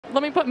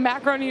Let me put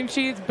macaroni and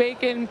cheese,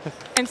 bacon,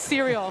 and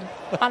cereal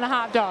on a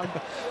hot dog.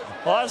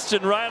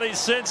 Austin Riley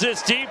sends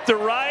this deep to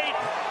right,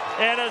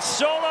 and a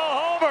solo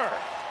homer.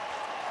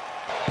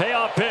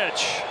 Payoff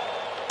pitch.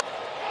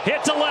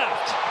 Hit to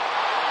left.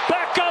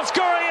 Back goes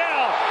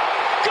Gurriel.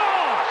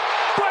 Gone.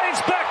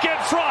 Braves back in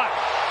front.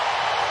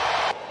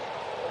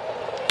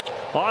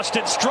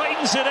 Austin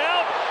straightens it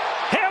out.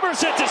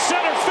 Hammers it to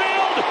center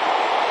field.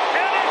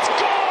 And it's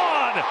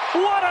gone.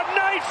 What a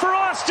night for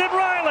Austin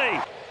Riley.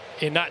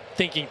 And not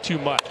thinking too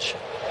much.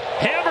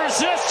 Hammers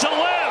this to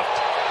left.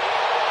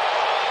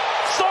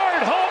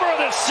 Third homer of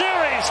the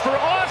series for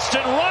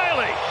Austin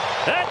Riley.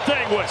 That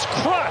thing was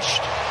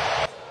crushed.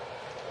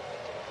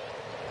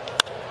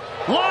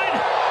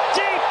 Line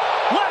deep,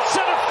 left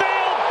center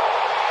field.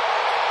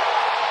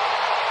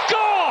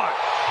 Gone.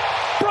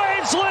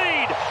 Braves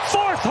lead.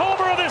 Fourth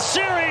homer of the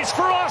series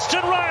for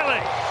Austin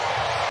Riley.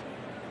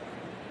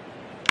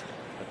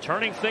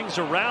 Turning things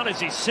around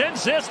as he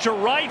sends this to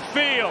right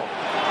field.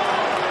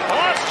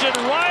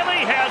 Austin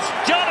Riley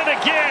has done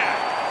it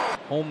again.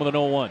 Home with an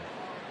 0-1.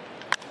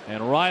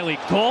 And Riley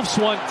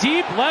golfs one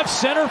deep left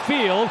center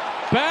field.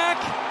 Back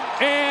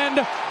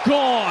and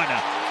gone.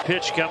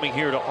 Pitch coming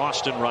here to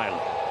Austin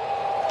Riley.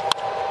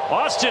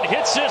 Austin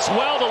hits this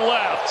well to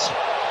left.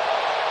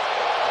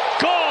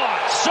 Gone.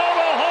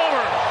 Solo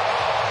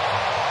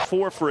homer.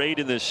 4 for 8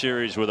 in this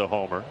series with a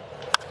homer.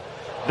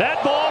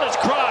 That ball is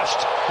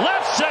crushed.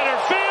 Left center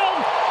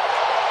field.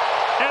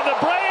 And the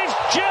Braves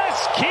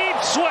just keep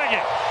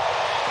swinging.